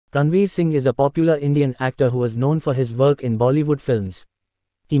Ranveer Singh is a popular Indian actor who is known for his work in Bollywood films.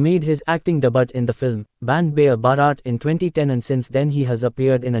 He made his acting debut in the film Band Bear Barat in 2010, and since then he has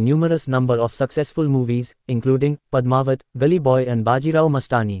appeared in a numerous number of successful movies, including Padmavat, Gully Boy and Bajirao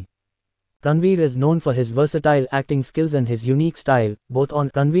Mastani. Ranveer is known for his versatile acting skills and his unique style.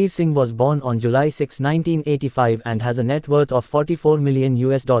 Ranveer Singh was born on July 6, 1985 and has a net worth of $44 million.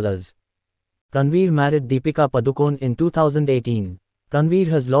 Ranveer married Deepika Padukone in 2018. Ranveer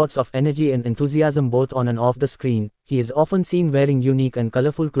has lots of energy and enthusiasm both on and off the screen. He is often seen wearing unique and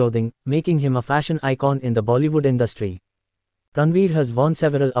colorful clothing, making him a fashion icon in the Bollywood industry. Ranveer has won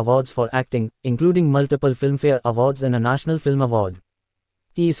several awards for acting, including multiple Filmfare Awards and a National Film Award.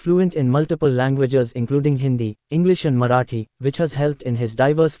 He is fluent in multiple languages including Hindi, English and Marathi, which has helped in his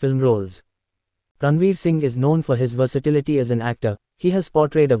diverse film roles. Ranveer Singh is known for his versatility as an actor. He has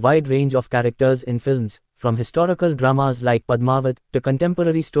portrayed a wide range of characters in films, from historical dramas like Padmavat to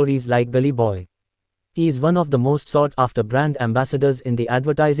contemporary stories like Gully Boy. He is one of the most sought-after brand ambassadors in the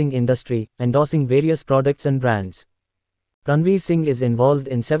advertising industry, endorsing various products and brands. Ranveer Singh is involved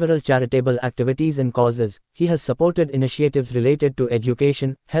in several charitable activities and causes. He has supported initiatives related to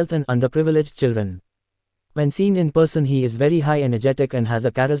education, health and underprivileged children. When seen in person, he is very high energetic and has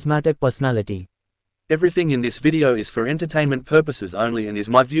a charismatic personality. Everything in this video is for entertainment purposes only and is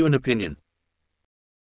my view and opinion.